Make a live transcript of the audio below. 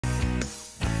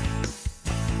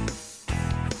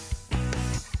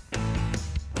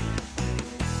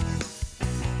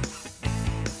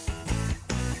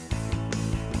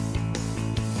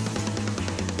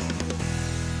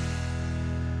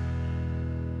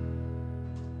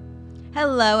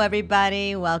Hello,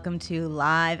 everybody. Welcome to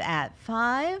Live at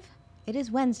 5. It is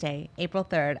Wednesday, April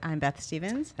 3rd. I'm Beth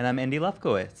Stevens. And I'm Andy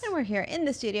Lefkowitz. And we're here in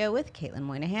the studio with Caitlin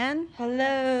Moynihan.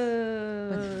 Hello.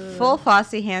 With full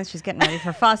Fosse hands. She's getting ready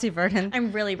for Fosse Verdon.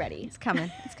 I'm really ready. It's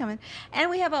coming. It's coming. And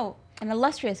we have an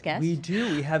illustrious guest. We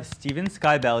do. We have Steven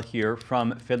Skybell here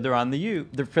from Fiddler on the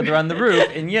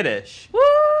Roof in Yiddish. Woo!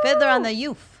 Fiddler on the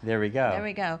Roof. There we go. There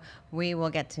we go. We will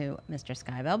get to Mr.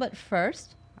 Skybell, but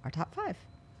first, our top 5.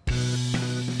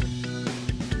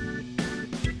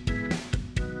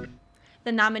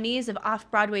 The nominees of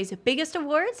Off-Broadway's biggest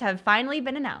awards have finally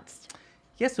been announced.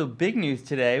 Yeah, so big news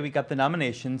today. We got the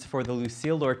nominations for the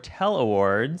Lucille Lortel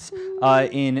Awards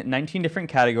in 19 different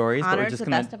categories. Honors but we're just the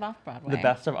gonna, best of Off-Broadway. The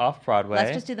best of Off-Broadway.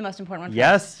 Let's just do the most important one first.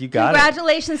 Yes, you got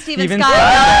Congratulations, Steven Steven Skybell.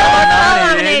 Skybell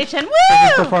Nomination. for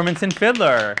his Woo! performance in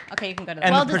Fiddler. Okay, you can go to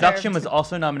And the the production was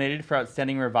also nominated for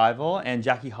Outstanding Revival, and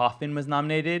Jackie Hoffman was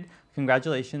nominated.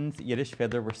 Congratulations, Yiddish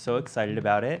Fiddler. We're so excited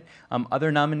about it. Other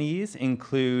nominees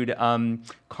include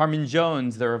Carmen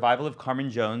Jones, the revival of Carmen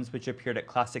Jones, which appeared at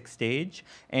Classic Stage,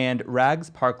 and Rags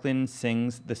Parkland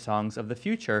Sings the Songs of the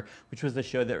Future, which was the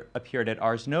show that appeared at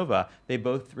Ars Nova. They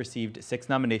both received 6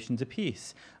 nominations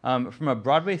apiece. From a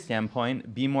Broadway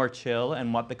standpoint, Be More Chill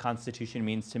and What the Constitution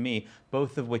Means to Me,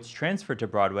 both of which transferred to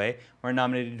Broadway, were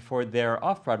nominated for their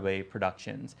off-Broadway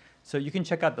productions. So you can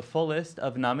check out the full list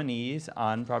of nominees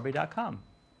on Broadway.com.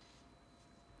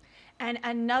 And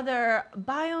another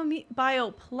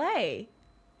bio play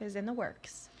is in the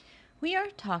works. We are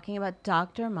talking about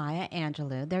Dr. Maya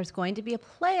Angelou. There's going to be a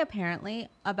play, apparently,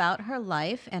 about her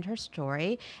life and her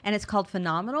story, and it's called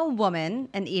Phenomenal Woman,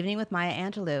 An Evening with Maya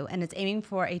Angelou, and it's aiming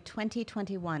for a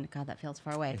 2021, God, that feels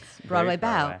far away, It's Broadway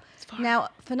very far bow. away. Now,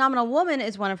 Phenomenal Woman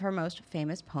is one of her most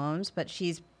famous poems, but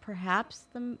she's perhaps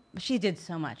she did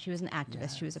so much. She was an activist.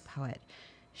 Yes. She was a poet.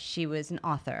 She was an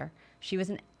author. She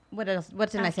was what else?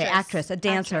 What did I say? Actress, a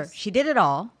dancer. Actress. She did it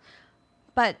all,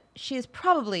 but she is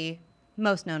probably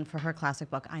most known for her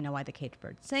classic book, I Know Why the Caged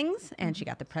Bird Sings, and she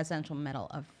got the Presidential Medal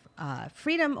of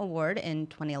Freedom Award in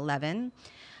 2011.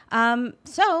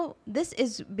 So this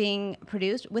is being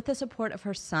produced with the support of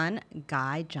her son,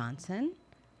 Guy Johnson.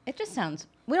 It just sounds,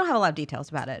 we don't have a lot of details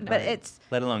about it, but it's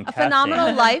let alone a casting.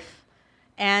 phenomenal life,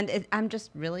 and I'm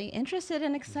just really interested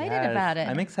and excited about it.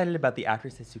 I'm excited about the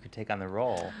actresses who could take on the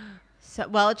role. So,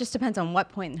 well, it just depends on what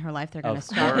point in her life they're going to Of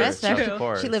start course, with. of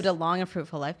course. She lived a long and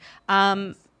fruitful life.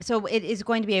 So it is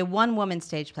going to be a one-woman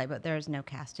stage play, but there is no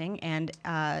casting, and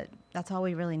that's all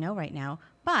we really know right now.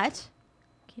 But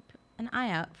keep an eye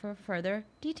out for further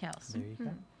details. There you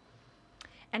go.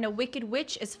 And a wicked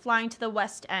witch is flying to the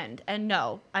West End. And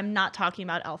no, I'm not talking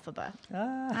about Elphaba.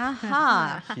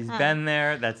 Aha. She's been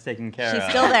there. That's taken care She's of.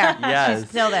 still there. Yes. She's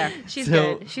still there. She's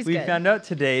So good. She's we good. found out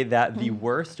today that The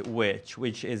Worst Witch,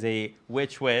 which is a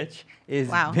witch, is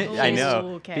Wow. I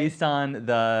know, Okay. based on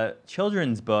the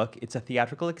children's book. It's a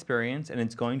theatrical experience, and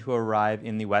it's going to arrive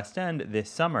in the West End this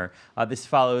summer. This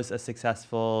follows a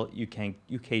successful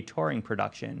UK touring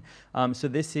production. So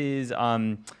this is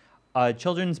a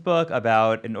children's book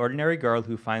about an ordinary girl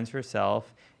who finds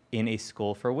herself in a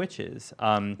school for witches.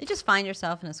 You just find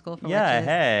yourself in a school for Yeah, witches.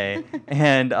 hey.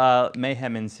 And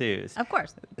mayhem ensues. Of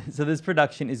course. So this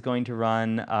production is going to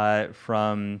run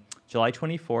from July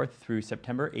 24th through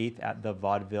September 8th at the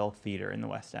Vaudeville Theater in the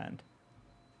West End.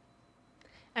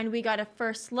 And we got a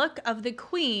first look of the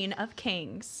Queen of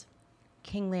Kings.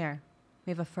 King Lear.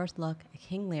 We have a first look at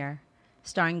King Lear,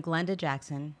 starring Glenda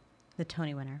Jackson, the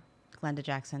Tony winner. Glenda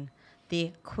Jackson,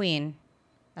 the Queen.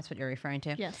 That's what you're referring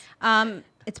to. Yes.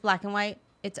 It's black and white.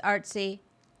 It's artsy,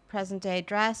 present-day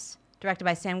dress. Directed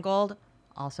by Sam Gold.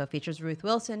 Also features Ruth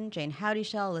Wilson, Jane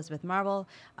Howdyshell, Elizabeth Marvel,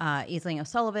 Aisling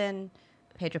O'Sullivan,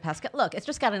 Pedro Pascal. Look, it's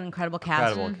just got an incredible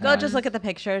cast. Incredible Go cast. just look at the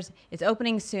pictures. It's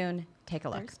opening soon. Take a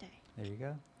look. Thursday. There you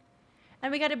go.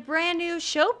 And we got a brand new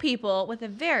Show People with a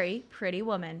very pretty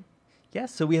woman.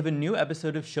 Yes, so we have a new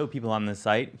episode of Show People on the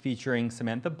site featuring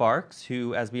Samantha Barks,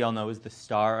 who, as we all know, is the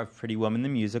star of Pretty Woman the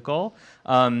Musical.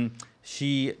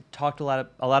 She talked a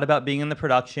lot about being in the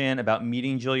production, about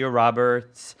meeting Julia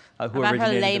Roberts, who About her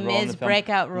originated Les the role in Mis the film.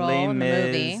 breakout role Les in the Mis.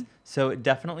 movie. So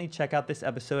definitely check out this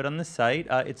episode on the site.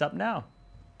 It's up now.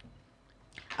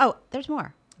 Oh, there's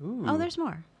more. Ooh. Oh, there's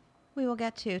more. We will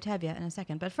get to Tevye in a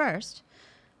second. But first,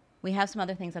 we have some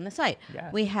other things on the site.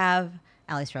 Yes. We have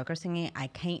Ali Stroker singing I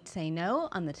Can't Say No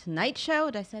on The Tonight Show.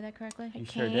 Did I say that correctly? You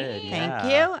sure did. Thank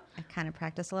yeah. you. I kind of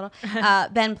practiced a little.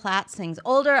 Ben Platt sings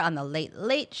Older on The Late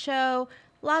Late Show.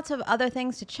 Lots of other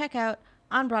things to check out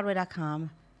on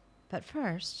Broadway.com. But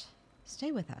first,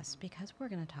 stay with us because we're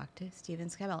going to talk to Steven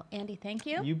Skybell. Andy, thank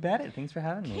you. You bet it. Thanks for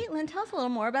having me. Caitlin, tell us a little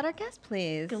more about our guest,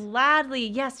 please. Gladly.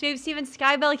 Yes, we have Steven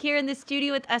Skybell here in the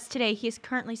studio with us today. He is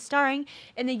currently starring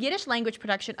in the Yiddish language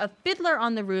production of Fiddler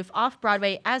on the Roof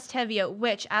off-Broadway as Tevye,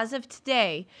 which, as of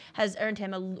today, has earned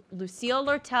him a Lucille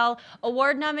Lortel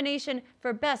Award nomination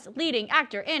for Best Leading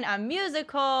Actor in a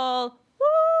Musical.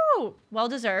 Woo! Well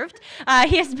deserved.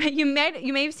 He has been, you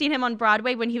may have seen him on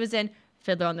Broadway when he was in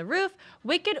Fiddler on the Roof,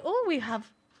 Wicked. Oh, we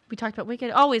talked about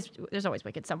Wicked. There's always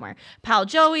Wicked somewhere. Pal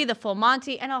Joey, The Full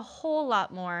Monty, and a whole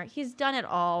lot more. He's done it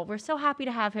all. We're so happy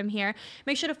to have him here.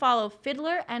 Make sure to follow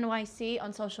Fiddler NYC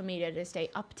on social media to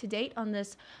stay up to date on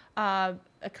this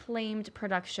acclaimed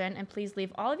production. And please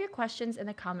leave all of your questions in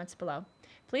the comments below.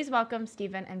 Please welcome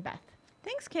Steven and Beth.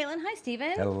 Thanks, Caitlin. Hi,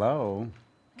 Steven. Hello.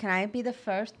 Can I be the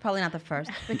first? Probably not the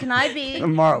first, but can I be?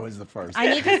 Tomorrow is the first. I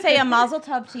need to say a mazel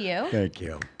tov to you Thank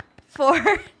you. for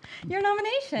your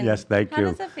nomination. Yes, thank How you.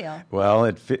 does that feel? Well,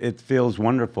 it feels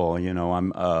wonderful. You know,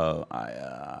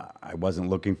 I wasn't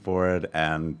looking for it,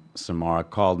 and Samara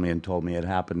called me and told me it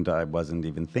happened. I wasn't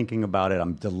even thinking about it.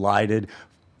 I'm delighted.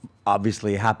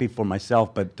 Obviously happy for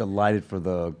myself, but delighted for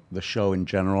the show in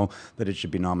general that it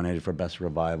should be nominated for Best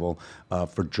Revival,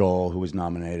 for Joel, who was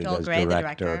nominated Joel as Grey, the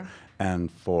director. director.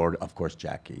 And for, of course,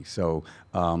 Jackie. So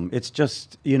it's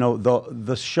just, you know,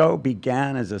 the show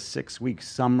began as a 6-week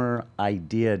summer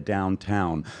idea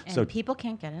downtown. And so people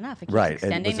can't get enough. It keeps right,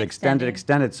 extending, it was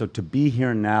extended. So to be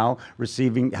here now,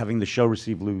 having the show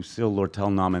receive Lucille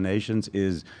Lortel nominations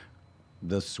is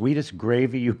the sweetest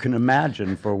gravy you can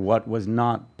imagine for what was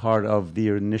not part of the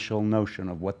initial notion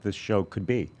of what this show could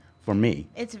be for me.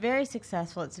 It's very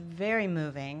successful. It's very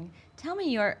moving. Tell me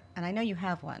your, and I know you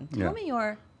have one. Tell me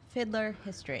your Fiddler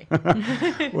history.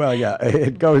 Well, yeah,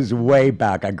 it goes way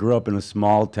back. I grew up in a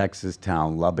small Texas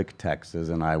town, Lubbock, Texas,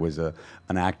 and I was an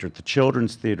actor at the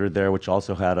Children's Theater there, which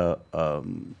also had a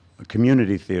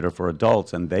community theater for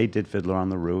adults, and they did Fiddler on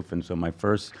the Roof. And so my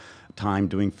first time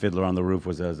doing Fiddler on the Roof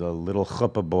was as a little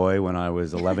chuppah boy when I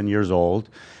was 11 years old.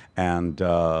 And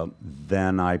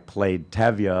then I played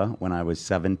Tevye when I was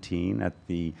 17 at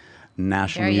the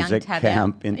National Very young Music Tevye.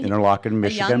 Camp in Interlochen,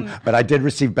 Michigan. young- But I did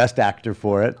receive Best Actor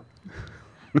for it.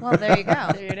 Well, there you go.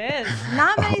 There it is.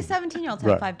 Not many 17-year-olds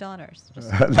have Right. 5 daughters.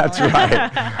 That's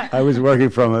right. I was working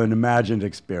from an imagined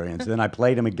experience. Then I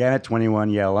played him again at 21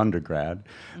 Yale undergrad,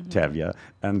 Tevye,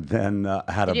 and then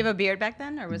had Did you have a beard back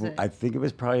then, or was it? I think it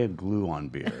was probably a glue-on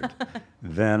beard.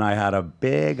 Then I had a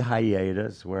big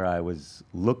hiatus where I was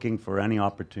looking for any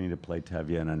opportunity to play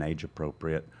Tevye in an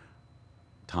age-appropriate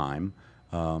time.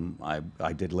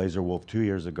 I did Laser Wolf 2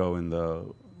 years ago in the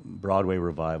Broadway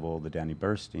revival, the Danny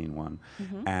Burstein one,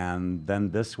 and then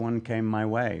this one came my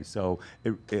way. So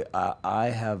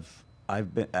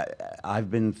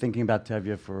I've been thinking about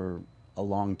Tevye for a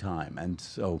long time, and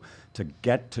so to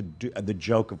get to do the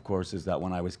joke, of course, is that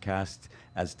when I was cast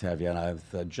as Tevye, and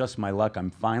I've just my luck, I'm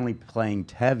finally playing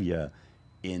Tevye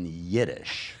in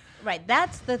Yiddish. Right.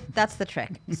 That's the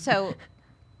trick. So,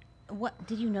 what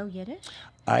did you know Yiddish?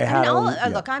 I had a-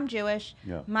 Look, I'm Jewish.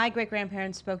 Yeah. My great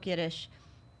grandparents spoke Yiddish.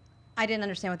 I didn't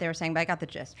understand what they were saying, but I got the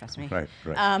gist. Trust me. Right,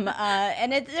 right.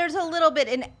 And there's a little bit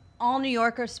in. All New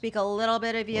Yorkers speak a little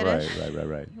bit of Yiddish.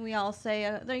 Right. We all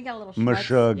say, there you got a little schmutz.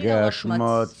 Mashug, You got a little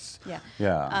schmutz. Yeah.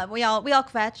 Yeah. We all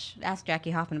kvetch. Ask Jackie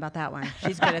Hoffman about that one.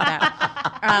 She's good at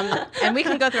that. And we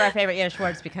can go through our favorite Yiddish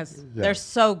words because they're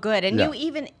so good. And Yeah.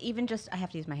 you even just, I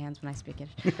have to use my hands when I speak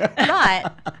Yiddish.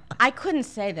 But I couldn't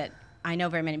say that I know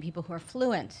very many people who are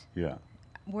fluent. Yeah.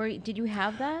 Did you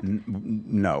have that?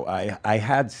 No, I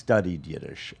had studied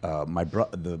Yiddish. My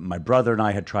brother and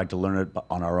I had tried to learn it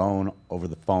on our own over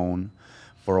the phone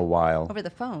for a while. Over the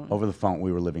phone? Over the phone.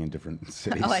 We were living in different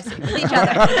cities. Oh, I see. With each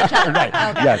other. With each other. Right.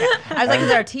 Okay. Yes. I was like, is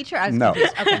there a teacher? I was No,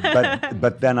 confused. Okay.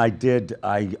 but then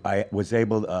I was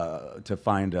able to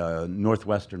find a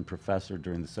Northwestern professor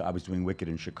I was doing Wicked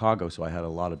in Chicago, so I had a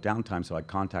lot of downtime, so I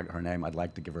contacted her name. I'd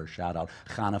like to give her a shout out,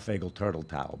 Chana Fagel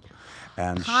Turteltaub.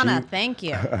 And Hannah, thank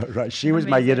you. right, she was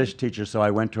my Amazing. Yiddish teacher, so I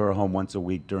went to her home once a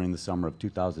week during the summer of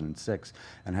 2006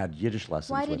 and had Yiddish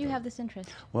lessons Why with did you her. have this interest?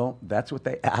 Well, that's what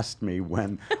they asked me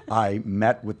when I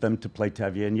met with them to play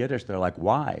Tevye in Yiddish. They're like,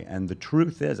 why? And the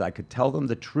truth is, I could tell them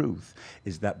the truth,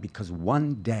 is that because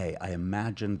one day I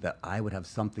imagined that I would have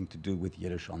something to do with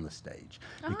Yiddish on the stage.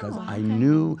 Because I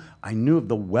knew of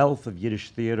the wealth of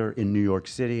Yiddish theater in New York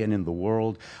City and in the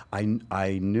world.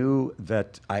 I knew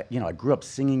that I grew up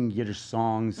singing Yiddish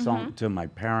songs to my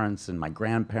parents and my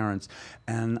grandparents,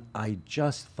 and I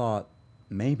just thought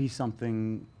maybe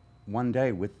something one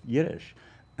day with Yiddish.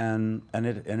 and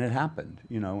it happened,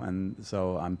 you know, and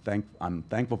so I'm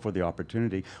thankful for the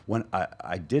opportunity. When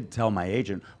I did tell my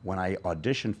agent when I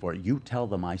auditioned for it, you tell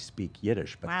them I speak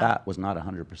Yiddish, but Wow. that was not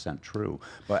 100% true.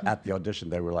 But at the audition,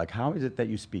 they were like, "How is it that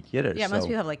you speak Yiddish?" Yeah, most So-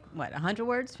 people have like, what, 100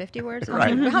 words, 50 words? Right.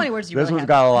 How many words do you This really one's have?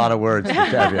 got a lot of words to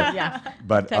tell you. Yeah.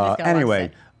 But Tevye's got a lot to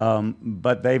anyway, say.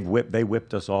 but they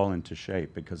whipped us all into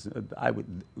shape because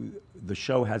the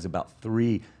show has about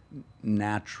 3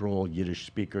 natural Yiddish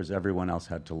speakers. Everyone else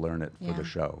had to learn it for Yeah. the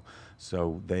show.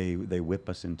 So they whip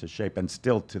us into shape, and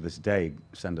still to this day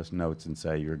send us notes and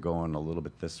say you're going a little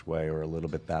bit this way or a little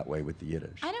bit that way with the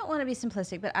Yiddish. I don't want to be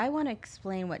simplistic, but I want to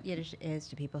explain what Yiddish is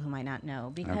to people who might not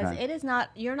know, because Okay. it is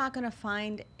not, you're not going to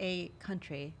find a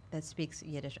country that speaks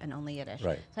Yiddish and only Yiddish.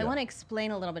 Right, So I yeah. want to explain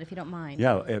a little bit, if you don't mind.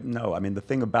 Yeah, no, I mean, the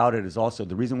thing about it is also,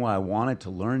 the reason why I wanted to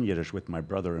learn Yiddish with my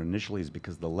brother initially is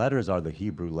because the letters are the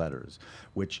Hebrew letters,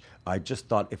 which I just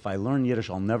thought if I learn Yiddish,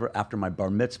 I'll never, after my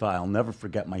bar mitzvah, I'll never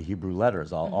forget my Hebrew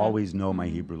letters. I'll always know my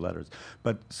Hebrew letters.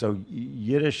 But so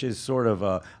Yiddish is sort of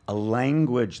a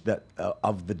language that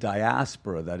of the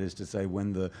diaspora, that is to say,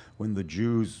 when the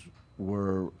Jews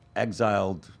were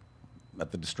exiled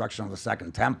at the destruction of the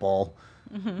Second Temple,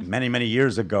 many, many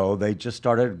years ago, they just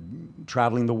started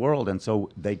traveling the world. And so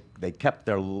they kept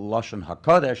their Lashon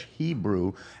HaKodesh,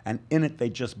 Hebrew, and in it they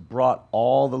just brought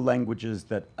all the languages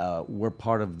that were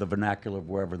part of the vernacular of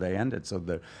wherever they ended. So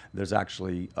there's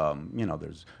actually, you know,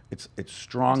 it's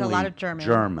strongly lot of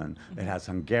German. It has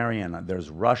Hungarian, there's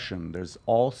Russian, there's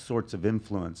all sorts of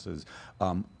influences,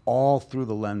 all through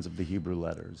the lens of the Hebrew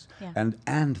letters. Yeah.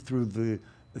 And through the,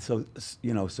 so,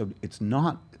 you know, so it's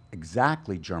not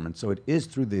exactly German. So it is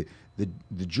through the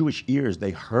Jewish ears.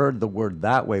 They heard the word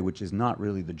that way, which is not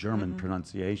really the German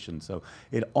pronunciation. So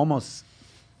it almost,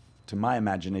 to my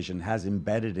imagination, has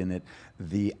embedded in it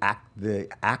the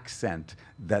accent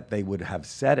that they would have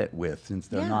said it with, since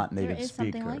they're not native there is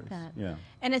speakers. something like that. Yeah.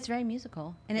 And it's very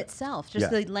musical in itself,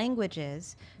 just Yeah. the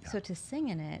languages. So to sing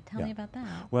in it, tell me Yeah. about that.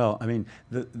 Well, I mean,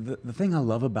 the thing I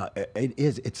love about it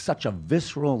is it's such a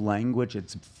visceral language.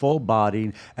 It's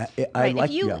full-bodied. I Right,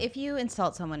 like, if you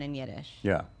insult someone in Yiddish,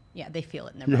 yeah. yeah, they feel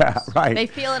it in their Yeah, bones. right. They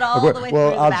feel it all Well, the way well,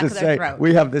 through the I'll back just of their say, throat.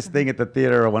 we have this thing at the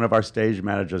theater. One of our stage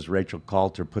managers, Rachel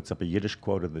Coulter, puts up a Yiddish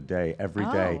quote of the day every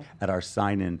day Oh. at our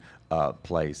sign-in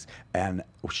place. And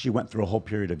she went through a whole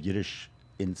period of Yiddish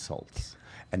insults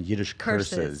and Yiddish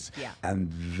curses. Yeah. And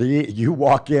you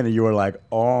walk in and you are like,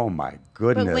 oh my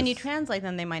goodness. But when you translate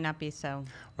them, they might not be so.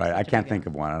 Right, I can't significant. think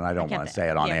of one, and I don't can't want to think- say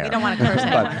it on yeah, air. we don't wanna curse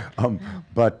anyone.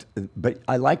 But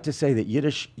I like to say that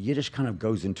Yiddish kind of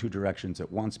goes in 2 directions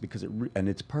at once, because and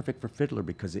it's perfect for Fiddler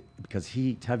because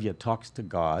Tevye talks to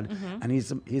God, and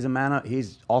he's a man.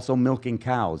 He's also milking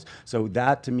cows. So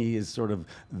that to me is sort of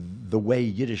the way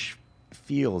Yiddish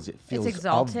feels. It feels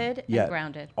exalted and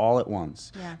grounded. all at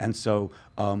once. Yeah. And so,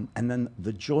 and then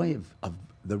the joy of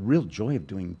the real joy of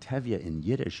doing Tevye in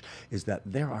Yiddish is that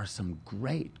there are some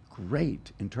great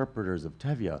interpreters of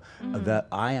Tevye that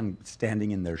I am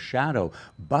standing in their shadow,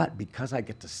 but because I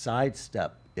get to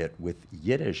sidestep it with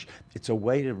Yiddish, it's a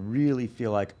way to really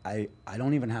feel like I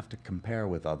don't even have to compare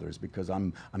with others, because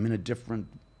I'm in a different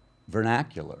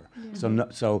vernacular.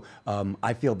 So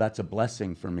I feel that's a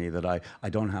blessing for me, that I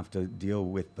don't have to deal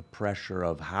with the pressure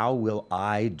of how will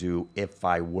I do if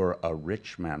I were a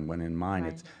rich man, when in mine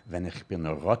it's wenn ich bin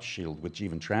a Rothschild, which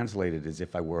even translated is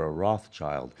if I were a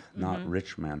Rothschild, not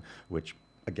rich man, which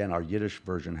again our Yiddish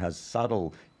version has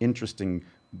subtle, interesting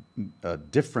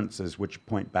differences which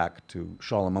point back to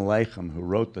Shalom Aleichem, who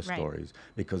wrote the Right. stories,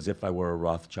 because if I were a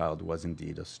Rothschild was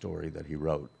indeed a story that he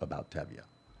wrote about Tevye.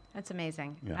 That's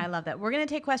amazing. Yeah. I love that. We're going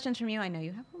to take questions from you. I know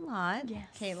you have a lot. Yes.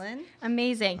 Caitlin?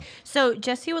 Amazing. So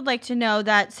Jesse would like to know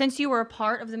that since you were a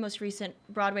part of the most recent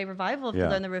Broadway revival of Yeah.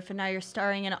 Fiddler on the Roof, and now you're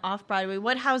starring in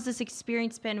off-Broadway, how's this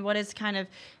experience been? What is kind of,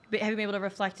 have you been able to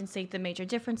reflect and see the major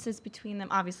differences between them?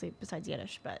 Obviously, besides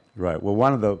Yiddish, but. Right. Well,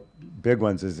 one of the big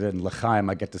ones is in L'chaim,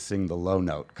 I get to sing the low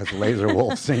note because Laser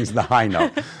Wolf sings the high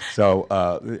note. So,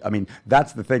 I mean,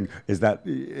 that's the thing, is that,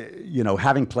 you know,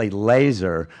 having played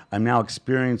Laser, I'm now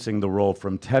experiencing the role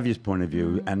from Tevye's point of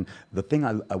view. And the thing,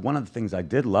 one of the things I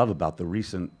did love about the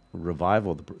recent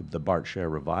revival, the Bart Scher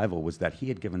revival, was that he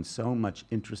had given so much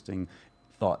interesting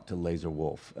thought to Laser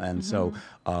Wolf. And so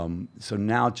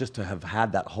now just to have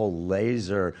had that whole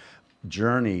Laser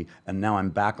journey, and now I'm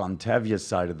back on Tevye's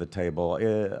side of the table,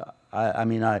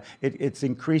 it's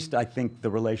increased, I think, the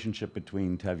relationship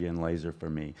between Tevye and Laser for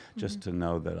me. Just to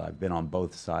know that I've been on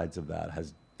both sides of that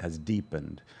has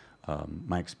deepened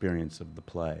my experience of the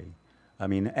play. I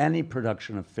mean, any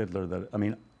production of Fiddler that, I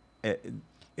mean,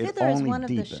 Fiddler is only one of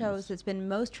the deepens. shows that's been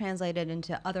most translated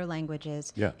into other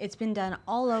languages. Yeah. It's been done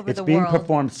all over It's the being world.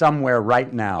 performed somewhere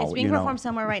right now. It's being you know. performed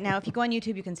somewhere right now. If you go on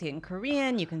YouTube, you can see it in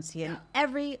Korean. You can see it in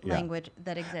every Yeah. language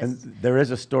that exists. And there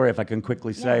is a story, if I can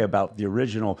quickly say, Yeah. about the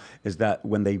original, is that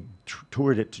when they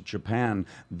toured it to Japan,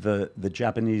 the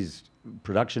Japanese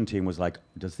production team was like,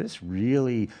 does this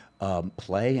really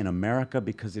play in America?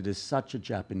 Because it is such a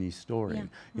Japanese story, Yeah.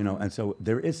 you know, and so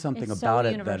there is something It's so about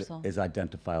it universal. that is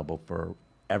identifiable for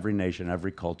every nation,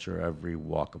 every culture, every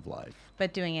walk of life.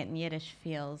 But doing it in Yiddish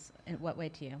feels, in what way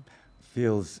to you?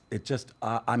 Feels it just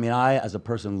I mean, I as a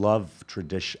person love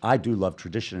tradition. I do love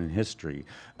tradition and history,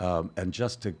 and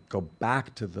just to go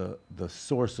back to the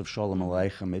source of Sholem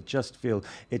Aleichem, it just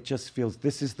feels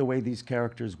this is the way these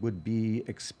characters would be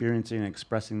experiencing and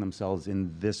expressing themselves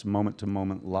in this moment to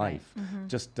moment life.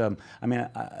 Just I mean,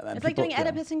 It's like doing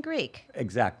Oedipus in Greek,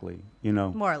 Exactly, you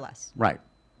know. more or less. Right.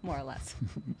 More or less.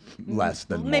 Less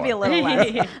than Maybe a more. little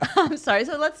less. I'm sorry.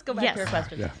 So let's go back Yes. to your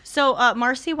question. Yeah. So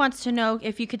Marcy wants to know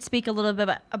if you could speak a little bit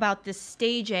about the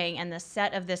staging and the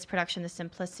set of this production, the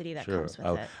simplicity that comes with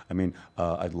it. I mean,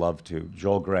 I'd love to.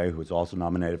 Joel Gray, who's also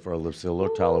nominated for a Lucille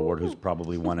Lortel Award, who's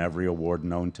probably won every award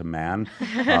known to man,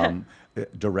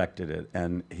 directed it,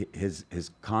 and his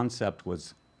concept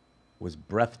was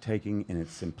breathtaking in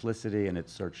its simplicity and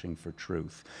its searching for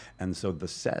truth. And so the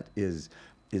set is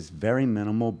very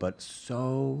minimal, but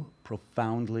so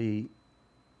profoundly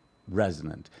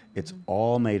resonant. It's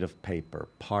all made of paper,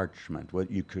 parchment, what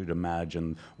you could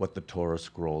imagine what the Torah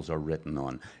scrolls are written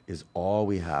on is all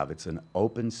we have. It's an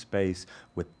open space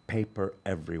with paper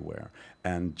everywhere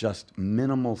and just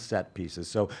minimal set pieces.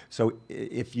 So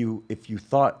if you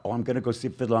thought, oh, I'm going to go see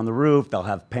Fiddler on the Roof, they'll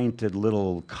have painted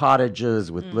little cottages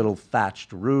with little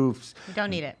thatched roofs. You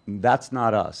don't need it. That's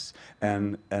not us.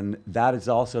 And that is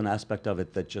also an aspect of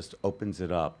it that just opens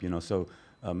it up, you know. So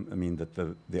I mean, that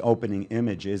the opening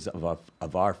image is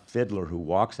of our fiddler who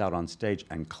walks out on stage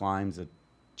and climbs a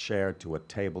chair to a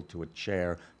table to a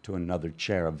chair to another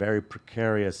chair. A very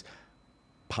precarious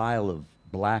pile of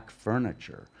black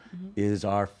furniture is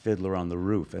our Fiddler on the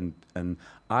Roof. And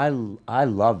I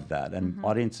love that, and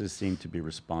audiences seem to be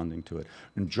responding to it.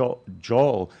 And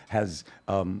Joel has...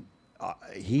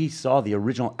 he saw the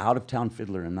original Out-of-Town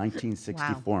Fiddler in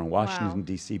 1964 in Washington,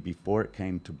 D.C. before it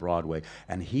came to Broadway.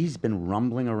 And he's been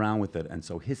rumbling around with it. And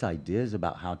so his ideas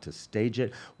about how to stage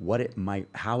it,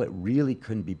 how it really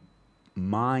can be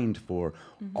mined for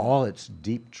all its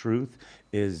deep truth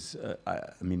is, I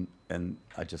mean, and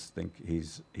I just think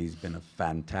he's been a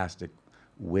fantastic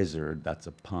wizard, that's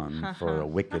a pun for a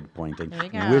wicked pointing, There you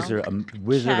go. wizard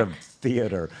Check. of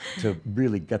theater to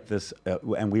really get this,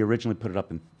 and we originally put it up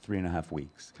in 3.5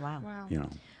 weeks. Wow. Wow. You know,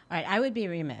 All right. I would be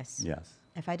remiss yes.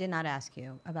 if I did not ask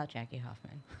you about Jackie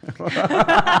Hoffman.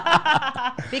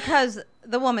 Because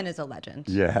the woman is a legend.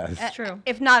 Yes. It's true.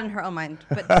 If not in her own mind,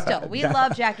 but still, we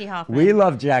love Jackie Hoffman. We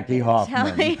love Jackie Tell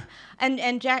Hoffman. me,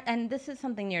 and this is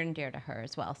something near and dear to her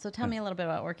as well. So tell me a little bit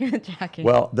about working with Jackie.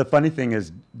 Well, the funny thing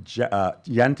is,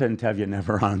 Yenta and Tevye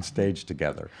never on stage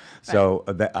together. So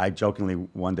I jokingly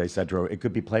one day said to her, it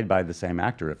could be played by the same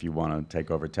actor. If you want to take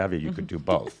over Tevye, you could do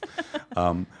both.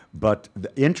 But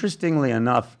interestingly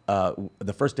enough,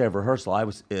 the first day of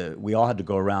rehearsal, we all had to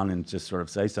go around and just sort of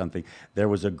say something. There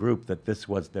was a group that this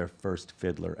was their first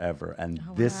fiddler ever, and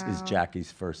this is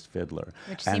Jackie's first fiddler.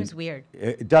 Which And seems weird.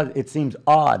 It does. It seems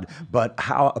odd, but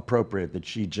how appropriate that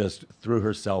she just threw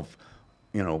herself,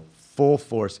 you know, full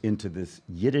force into this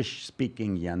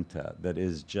Yiddish-speaking Yenta that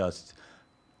is just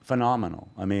phenomenal.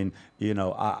 I mean, you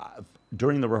know,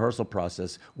 during the rehearsal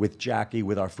process with Jackie,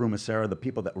 with our Fruma Sarah, the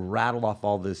people that rattle off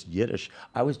all this Yiddish,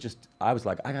 I was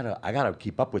like, I gotta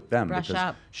keep up with them. Brush because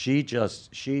up. she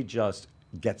just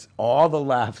gets all the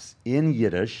laughs in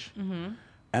Yiddish.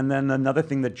 And then another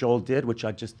thing that Joel did, which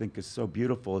I just think is so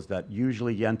beautiful, is that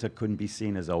usually Yenta couldn't be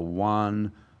seen as a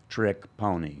one-trick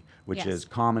pony, which Yes. is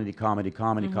comedy, comedy,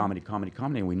 comedy, comedy, comedy,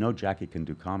 comedy. And we know Jackie can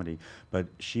do comedy, but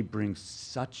she brings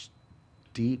such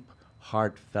deep,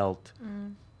 heartfelt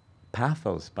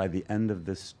pathos by the end of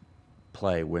this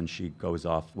play when she goes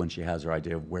off, when she has her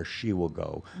idea of where she will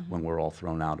go when we're all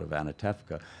thrown out of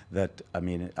Anatevka, that, I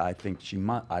mean, I think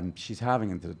she's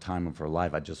having the time of her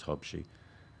life. I just hope she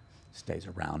stays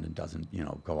around and doesn't, you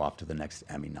know, go off to the next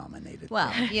Emmy-nominated Well,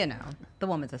 thing. you know, the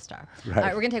woman's a star. Right. All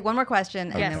right, we're going to take one more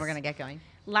question, and Yes. then we're going to get going.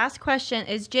 Last question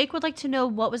is Jake would like to know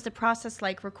what was the process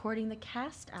like recording the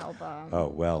cast album? Oh,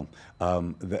 well,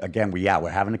 again, we're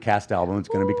having a cast album. It's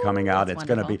going to be coming out. That's It's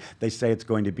going to be, wonderful. they say it's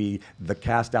going to be the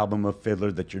cast album of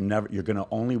Fiddler that you're going to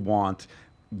only want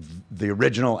the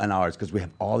original and ours, because we have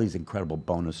all these incredible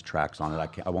bonus tracks on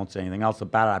it. I won't say anything else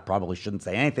about it. I probably shouldn't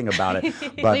say anything about it.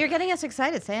 But Well, you're getting us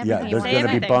excited. Say everything yeah, you there's want. going to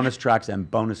be everything. bonus tracks and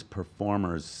bonus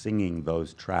performers singing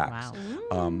those tracks,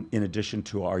 Wow. in addition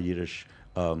to our Yiddish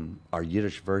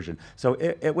version. So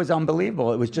it was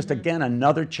unbelievable. It was just again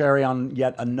another cherry on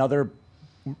yet another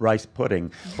rice pudding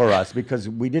for us, because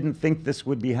we didn't think this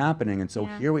would be happening, and so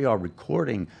here we are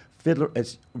recording Fiddler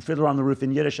on the Roof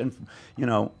in Yiddish, and you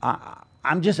know,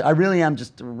 I really am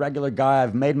just a regular guy.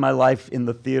 I've made my life in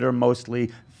the theater,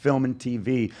 mostly film and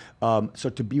TV. So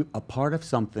to be a part of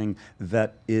something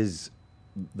that is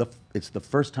it's the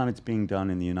first time it's being done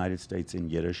in the United States in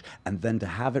Yiddish, and then to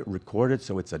have it recorded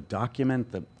so it's a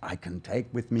document that I can take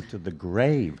with me to the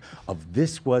grave of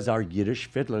this was our Yiddish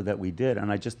fiddler that we did.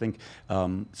 And I just think,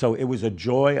 so it was a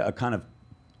joy,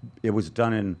 it was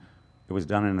done in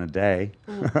a day.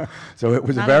 So it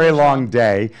was a very long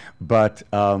day, but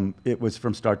it was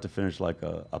from start to finish like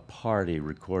a party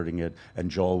recording it. And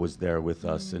Joel was there with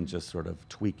us and just sort of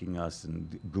tweaking us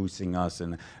and goosing us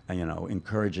and you know,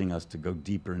 encouraging us to go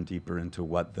deeper and deeper into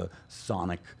what the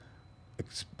sonic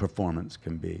performance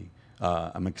can be.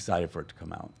 I'm excited for it to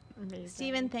come out. Amazing.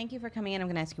 Stephen, thank you for coming in. I'm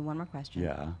going to ask you one more question.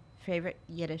 Yeah. Favorite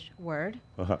Yiddish word?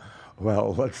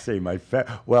 Well, let's see. This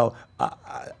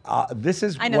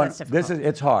is I know that's difficult.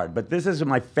 it's hard, but this is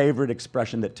my favorite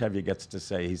expression that Tevye gets to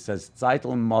say. He says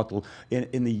 "Zeitel and Mottel."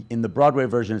 In the Broadway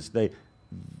version, it's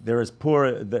there is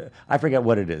poor. I forget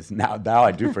what it is now. Now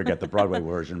I do forget the Broadway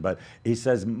version, but he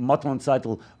says Mottel and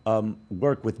Zeitel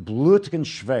work with Blut und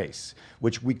Schweiß,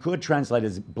 which we could translate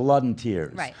as blood and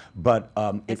tears. Right. But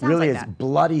it sounds really like is that.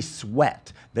 bloody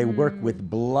sweat. They work with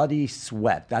bloody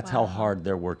sweat. That's how hard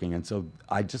they're working. And so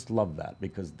I just love that,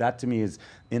 because that to me is,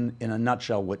 in a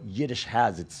nutshell, what Yiddish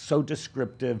has. It's so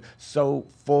descriptive, so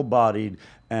full-bodied,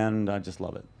 and I just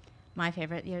love it. My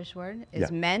favorite Yiddish word is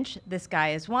Yeah. mensch. This guy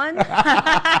is one.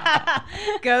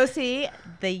 Go see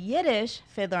the Yiddish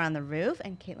Fiddler on the Roof.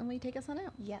 And Caitlin, will you take us on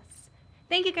out? Yes.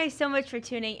 Thank you guys so much for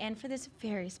tuning in for this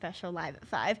very special Live at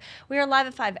 5. We are live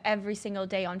at 5 every single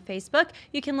day on Facebook.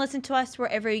 You can listen to us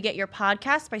wherever you get your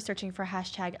podcasts by searching for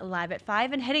hashtag Live at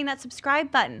 5 and hitting that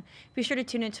subscribe button. Be sure to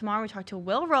tune in tomorrow. We talk to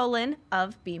Will Rowland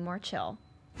of Be More Chill.